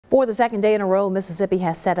For the second day in a row, Mississippi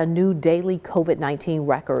has set a new daily COVID-19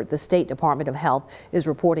 record. The State Department of Health is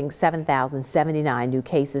reporting 7,079 new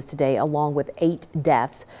cases today, along with 8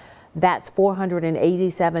 deaths. That's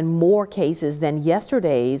 487 more cases than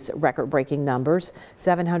yesterday's record-breaking numbers.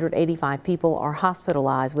 785 people are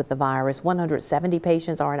hospitalized with the virus. 170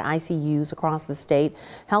 patients are in ICUs across the state.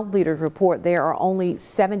 Health leaders report there are only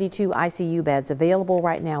 72 ICU beds available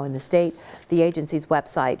right now in the state. The agency's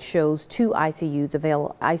website shows 2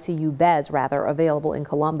 ICU beds available in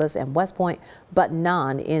Columbus and West Point, but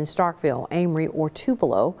none in Starkville, Amory, or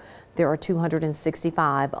Tupelo. There are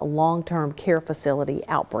 265 long-term care facility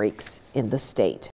outbreaks in the state.